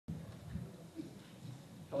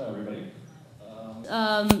Hello, everybody.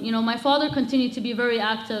 My father continued to be very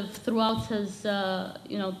active throughout his, the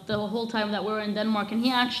whole time that we were in Denmark. And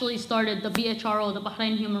he actually started the BHRO, the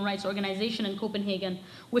Bahrain Human Rights Organization in Copenhagen,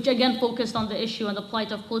 which again focused on the issue and the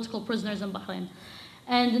plight of political prisoners in Bahrain.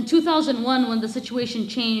 And in 2001, when the situation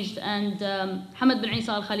changed and Hamad bin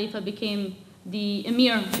Isa al-Khalifa became the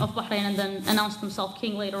emir of Bahrain and then announced himself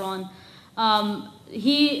king later on,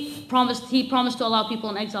 he promised to allow people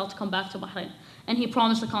in exile to come back to Bahrain. And he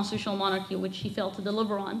promised a constitutional monarchy, which he failed to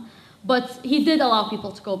deliver on. But he did allow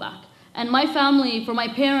people to go back. And my family, for my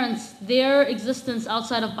parents, their existence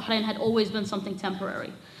outside of Bahrain had always been something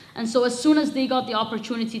temporary. And so as soon as they got the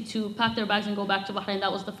opportunity to pack their bags and go back to Bahrain,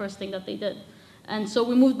 that was the first thing that they did. And so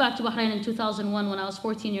we moved back to Bahrain in 2001 when I was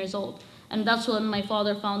 14 years old. And that's when my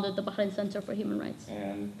father founded the Bahrain Center for Human Rights.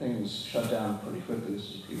 And things shut down pretty quickly. This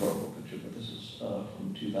is a pretty horrible picture, but this is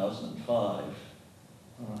from 2005.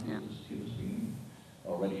 He was being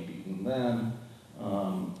already beaten then.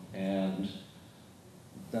 And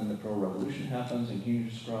then the pro-revolution happens. And can you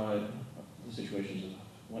describe the situations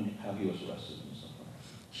of how he was arrested and stuff like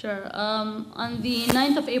that? Sure. On the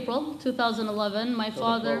 9th of April, 2011, my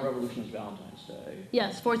father... the pro-revolution is Valentine's Day.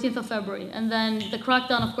 Yes, 14th of February. And then the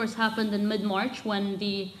crackdown, of course, happened in mid-March when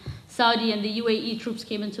the Saudi and the UAE troops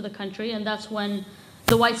came into the country. And that's when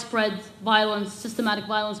the widespread violence, systematic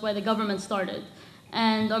violence by the government started.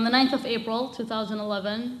 And on the 9th of April,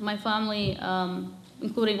 2011, my family,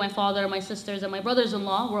 including my father, my sisters, and my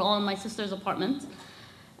brothers-in-law, were all in my sister's apartment.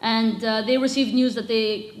 And they received news that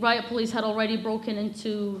the riot police had already broken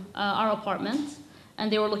into our apartment, and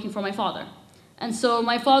they were looking for my father. And so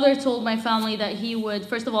my father told my family that he would,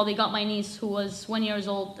 first of all, they got my niece, who was 1 year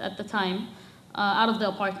old at the time, out of the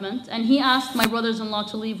apartment. And he asked my brothers-in-law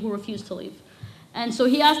to leave, who refused to leave. And so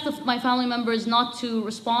he asked my family members not to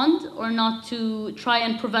respond or not to try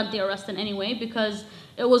and prevent the arrest in any way, because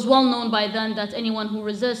it was well known by then that anyone who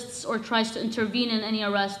resists or tries to intervene in any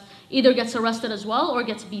arrest either gets arrested as well or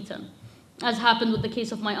gets beaten, as happened with the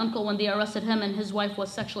case of my uncle when they arrested him and his wife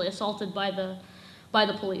was sexually assaulted by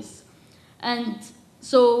the police. And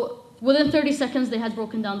so within 30 seconds, they had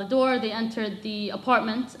broken down the door, they entered the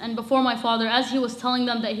apartment, and before my father, as he was telling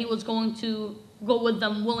them that he was going to go with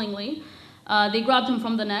them willingly, they grabbed him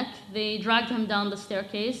from the neck, they dragged him down the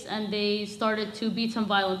staircase, and they started to beat him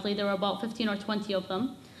violently. There were about 15 or 20 of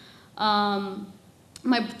them.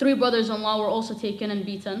 My three brothers-in-law were also taken and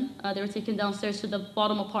beaten. They were taken downstairs to the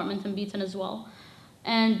bottom apartment and beaten as well.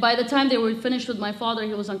 And by the time they were finished with my father,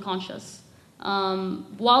 he was unconscious.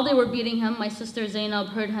 While they were beating him, my sister Zainab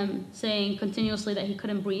heard him saying continuously that he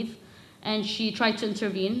couldn't breathe. And she tried to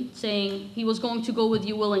intervene, saying, he was going to go with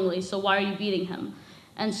you willingly, so why are you beating him?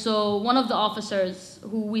 And so one of the officers,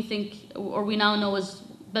 who we think, or we now know as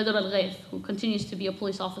Badr al-Ghayth, who continues to be a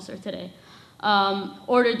police officer today,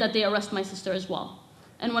 ordered that they arrest my sister as well.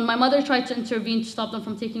 And when my mother tried to intervene to stop them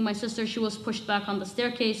from taking my sister, she was pushed back on the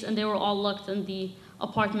staircase, and they were all locked in the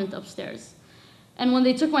apartment upstairs. And when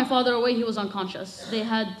they took my father away, he was unconscious.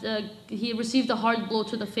 He received a hard blow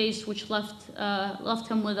to the face, which left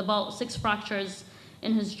him with about 6 fractures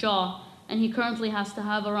in his jaw. And he currently has to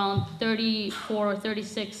have around 34 or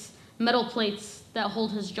 36 metal plates that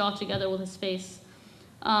hold his jaw together with his face.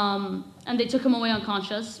 And they took him away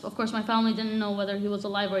unconscious. Of course, my family didn't know whether he was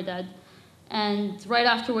alive or dead. And right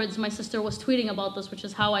afterwards, my sister was tweeting about this, which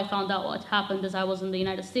is how I found out what happened, as I was in the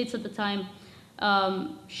United States at the time.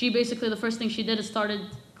 She basically, the first thing she did is started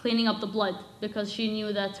cleaning up the blood, because she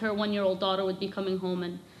knew that her 1-year-old daughter would be coming home,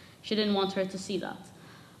 and she didn't want her to see that.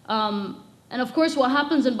 And of course, what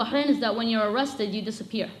happens in Bahrain is that when you're arrested, you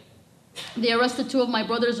disappear. They arrested 2 of my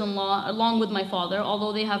brothers-in-law along with my father,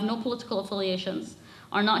 although they have no political affiliations,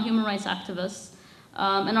 are not human rights activists,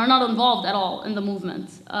 and are not involved at all in the movement.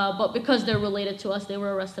 But because they're related to us, they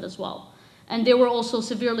were arrested as well. And they were also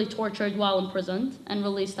severely tortured while imprisoned and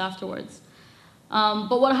released afterwards.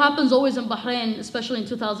 But what happens always in Bahrain, especially in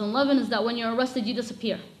 2011, is that when you're arrested, you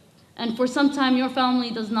disappear. And for some time, your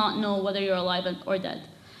family does not know whether you're alive or dead.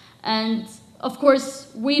 And of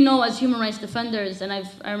course, we know as human rights defenders, and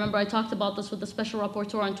I remember I talked about this with the Special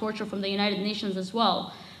Rapporteur on Torture from the United Nations as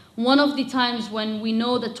well. One of the times when we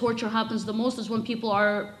know that torture happens the most is when people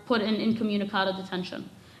are put in incommunicado detention.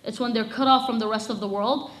 It's when they're cut off from the rest of the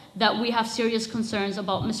world that we have serious concerns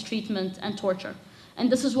about mistreatment and torture.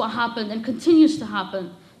 And this is what happened and continues to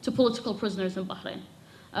happen to political prisoners in Bahrain.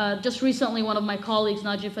 Just recently, one of my colleagues,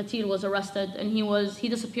 Naji Fatil, was arrested, and he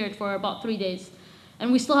disappeared for about 3 days.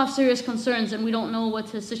 And we still have serious concerns, and we don't know what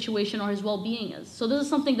his situation or his well-being is. So this is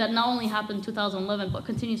something that not only happened in 2011, but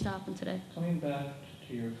continues to happen today. Coming back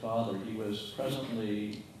to your father, he was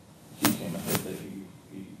presently, he came out that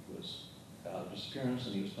he was out of his disappearance,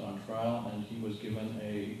 and he was put on trial, and he was given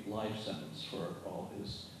a life sentence for all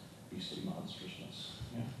his beastly monstrousness.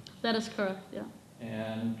 Yeah? That is correct, yeah.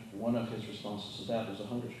 And one of his responses to that was a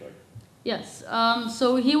hunger strike. Yes,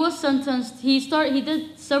 so he was sentenced, he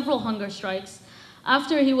did several hunger strikes.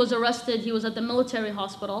 After he was arrested, he was at the military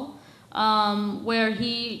hospital, where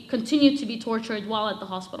he continued to be tortured while at the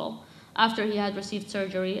hospital after he had received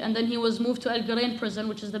surgery. And then he was moved to Bahrain prison,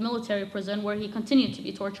 which is the military prison, where he continued to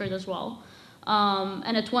be tortured as well.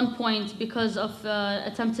 And at one point, because of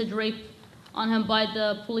attempted rape on him by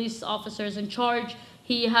the police officers in charge,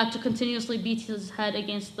 he had to continuously beat his head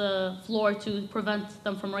against the floor to prevent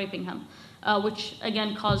them from raping him, which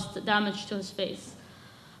again caused damage to his face.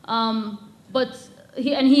 But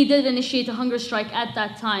he did initiate a hunger strike at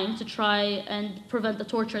that time to try and prevent the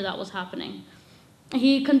torture that was happening.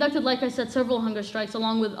 He conducted, like I said, several hunger strikes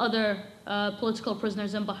along with other political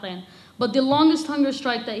prisoners in Bahrain. But the longest hunger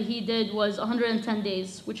strike that he did was 110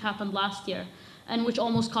 days, which happened last year, and which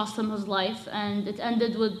almost cost him his life, and it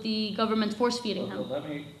ended with the government force-feeding him. Well, let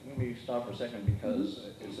me stop for a second, because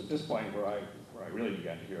it's at this point where I really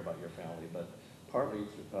began to hear about your family, but partly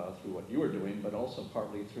through what you were doing, but also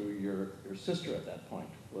partly through your sister at that point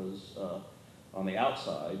was on the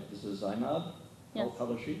outside. This is Zainab. Yes. How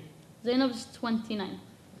old is she? Zainab's 29.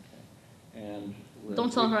 Okay. And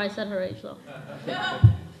don't tell her I said her age, though.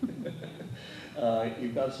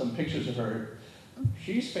 You've got some pictures of her.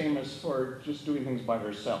 She's famous for just doing things by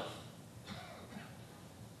herself.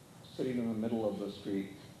 Sitting in the middle of the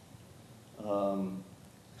street,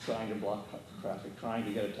 trying to block traffic, trying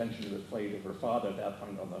to get attention to the fate of her father at that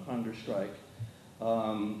point on the hunger strike.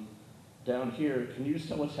 Down here, can you just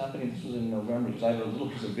tell what's happening? This was in November, because I have a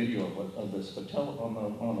little piece of video of this, but tell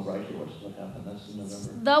on the right here what happened. That's in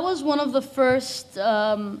November. That was one of the first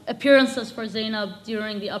appearances for Zainab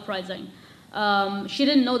during the uprising. She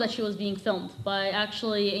didn't know that she was being filmed by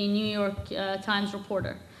actually a New York Times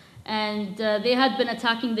reporter. And they had been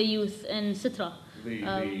attacking the youth in Sitra,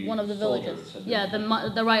 one of the villages. Yeah,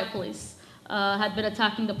 the riot police had been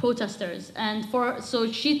attacking the protesters. And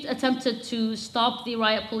so she attempted to stop the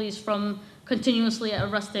riot police from continuously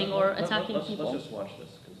arresting or attacking people. Let's just watch this,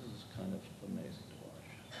 because this is kind of amazing to watch.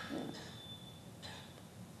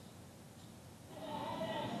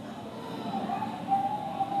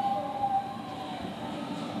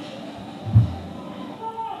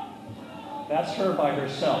 That's her by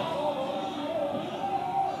herself.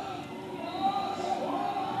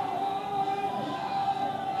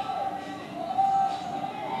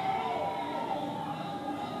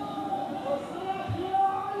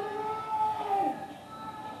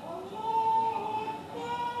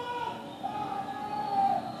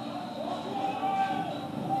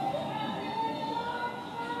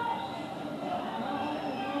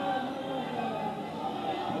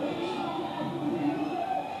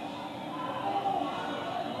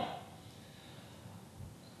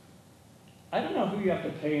 I don't know who you have to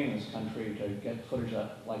pay in this country to get footage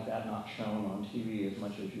like that not shown on TV as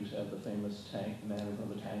much as you said, the famous tank, man in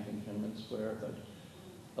front of the tank in Tiananmen Square,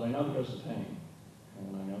 but I know who does the paying,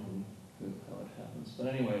 and I know how it happens. But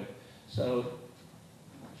anyway, so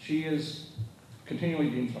she is continually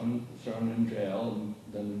being thrown in jail, and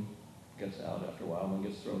then gets out after a while, and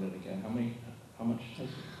then gets thrown in again. How much has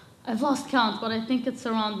she? I've lost count, but I think it's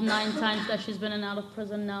around 9 times that she's been in and out of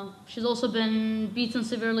prison now. She's also been beaten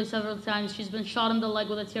severely several times. She's been shot in the leg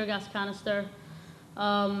with a tear gas canister.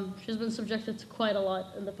 She's been subjected to quite a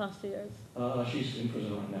lot in the past 2 years. She's in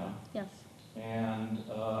prison right now. Yes. And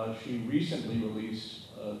she recently released,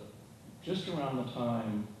 just around the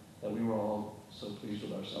time that we were all so pleased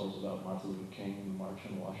with ourselves about Martin Luther King and the March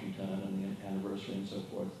on Washington and the anniversary and so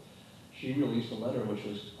forth, she released a letter which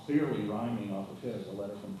was clearly rhyming off of his, a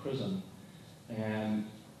letter from prison. And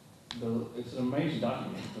it's an amazing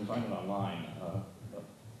document. You can find it online.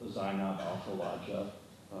 The Zainab AlKhawaja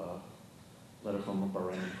letter from a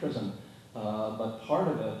Bahrain prison. But part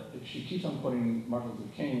of it, she keeps on quoting Martin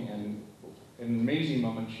Luther King, and in an amazing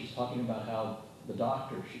moment, she's talking about how the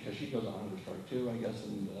doctor, because she goes on hunger strike too, I guess,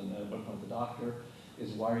 and at one point the doctor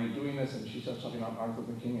is, why are you doing this? And she starts talking about Martin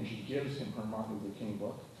Luther King, and she gives him her Martin Luther King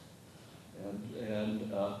book.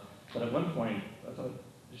 But at one point, I thought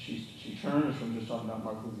she turns from just talking about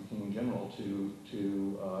Martin Luther King in general to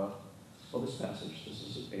well, this passage. This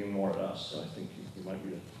is aimed more at us, so I think you might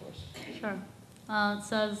read it for us. Sure. It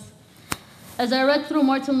says, as I read through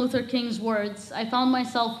Martin Luther King's words, I found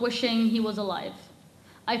myself wishing he was alive.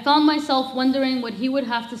 I found myself wondering what he would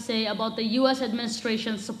have to say about the U.S.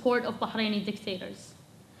 administration's support of Bahraini dictators.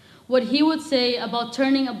 What he would say about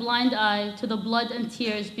turning a blind eye to the blood and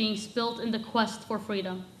tears being spilt in the quest for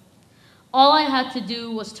freedom. All I had to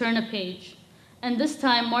do was turn a page, And this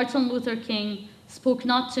time, Martin Luther King spoke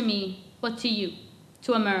not to me, but to you,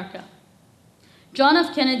 to America. John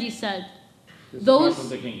F. Kennedy said, John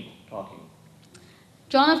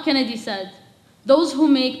F. Kennedy said, those who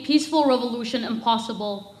make peaceful revolution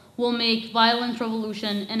impossible will make violent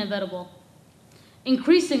revolution inevitable.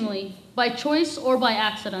 Increasingly, by choice or by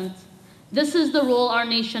accident, this is the role our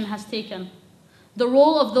nation has taken. The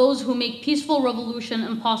role of those who make peaceful revolution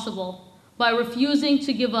impossible by refusing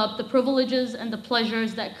to give up the privileges and the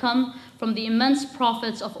pleasures that come from the immense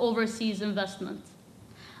profits of overseas investment.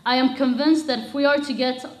 I am convinced that if we are to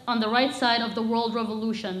get on the right side of the world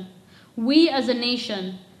revolution, we as a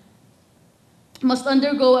nation must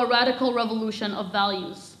undergo a radical revolution of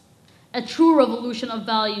values. A true revolution of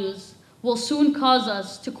values will soon cause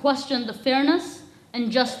us to question the fairness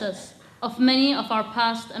and justice of many of our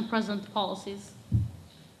past and present policies.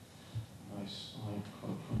 Nice.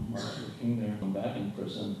 From Martin Luther King there. I'm back in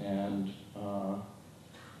prison, and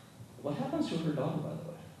what happens to her daughter, by the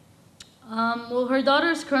way? Well, her daughter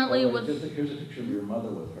is currently with... Here's a picture of your mother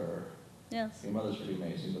with her. Yes. Your mother's pretty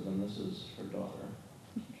amazing, but then this is her daughter,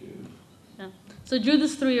 Jude. Yeah. So Jude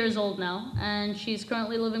is 3 years old now, and she's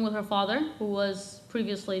currently living with her father, who was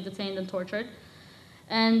previously detained and tortured.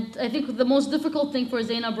 And I think the most difficult thing for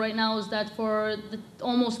Zainab right now is that for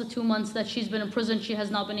almost the 2 months that she's been in prison, she has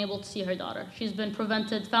not been able to see her daughter. She's been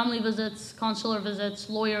prevented family visits, consular visits,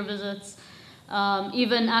 lawyer visits,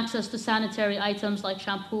 even access to sanitary items like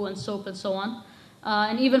shampoo and soap and so on.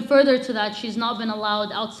 And even further to that, she's not been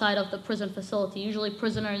allowed outside of the prison facility. Usually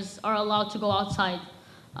prisoners are allowed to go outside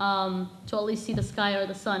to at least see the sky or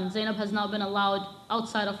the sun. Zainab has not been allowed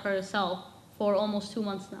outside of her cell for almost 2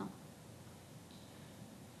 months now.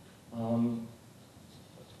 On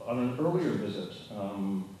an earlier visit,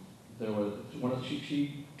 there was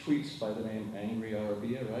she tweets by the name Angry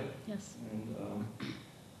Arabia, right? Yes.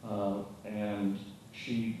 And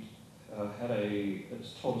she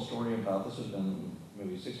it's told a story about, this has been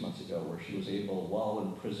maybe 6 months ago, where she was able, while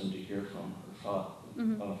in prison, to hear from her father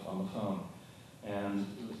on the phone. And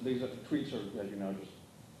these tweets are, as you know, just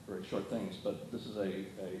very short things, but this is a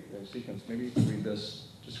sequence. Maybe you can read this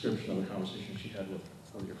description of the conversation she had with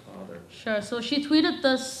your father. Sure. So she tweeted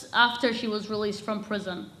this after she was released from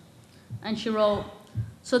prison. And she wrote,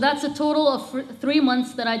 so that's a total of 3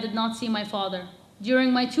 months that I did not see my father.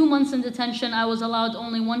 During my 2 months in detention, I was allowed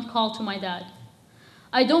only 1 call to my dad.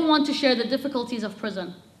 I don't want to share the difficulties of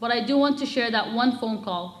prison, but I do want to share that 1 phone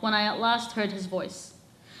call when I at last heard his voice.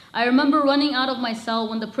 I remember running out of my cell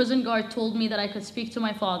when the prison guard told me that I could speak to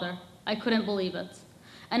my father. I couldn't believe it.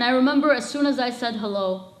 And I remember as soon as I said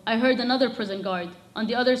hello, I heard another prison guard on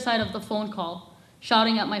the other side of the phone call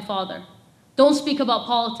shouting at my father. Don't speak about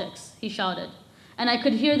politics, he shouted. And I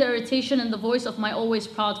could hear the irritation in the voice of my always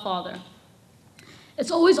proud father.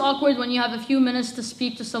 It's always awkward when you have a few minutes to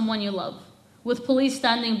speak to someone you love, with police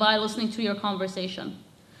standing by listening to your conversation.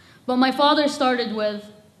 But my father started with,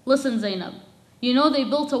 listen, Zainab, you know they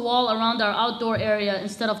built a wall around our outdoor area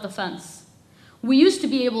instead of the fence. We used to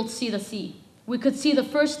be able to see the sea. We could see the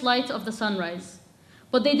first light of the sunrise.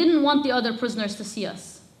 But they didn't want the other prisoners to see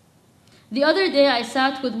us. The other day I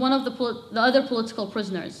sat with one of the other political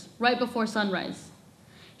prisoners, right before sunrise.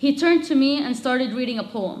 He turned to me and started reading a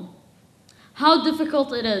poem. How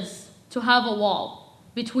difficult it is to have a wall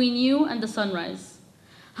between you and the sunrise.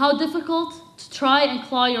 How difficult to try and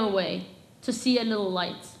claw your way to see a little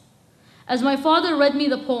light. As my father read me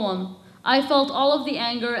the poem, I felt all of the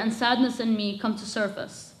anger and sadness in me come to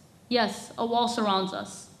surface. Yes, a wall surrounds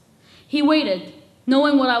us. He waited,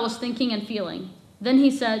 knowing what I was thinking and feeling. Then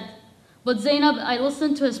he said, but Zainab, I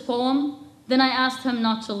listened to his poem, then I asked him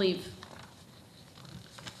not to leave.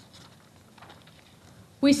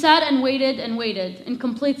 We sat and waited in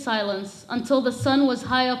complete silence until the sun was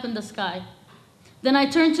high up in the sky. Then I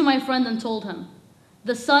turned to my friend and told him,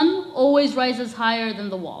 the sun always rises higher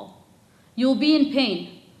than the wall. You'll be in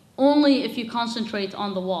pain only if you concentrate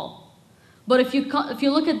on the wall. But if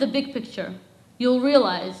you look at the big picture, you'll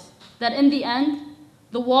realize that in the end,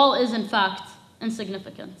 the wall is in fact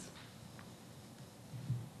insignificant.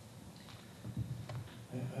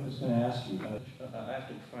 I was going to ask you, I have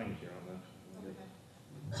to find it here on the...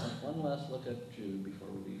 One last look at Jude before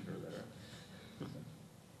we leave her there.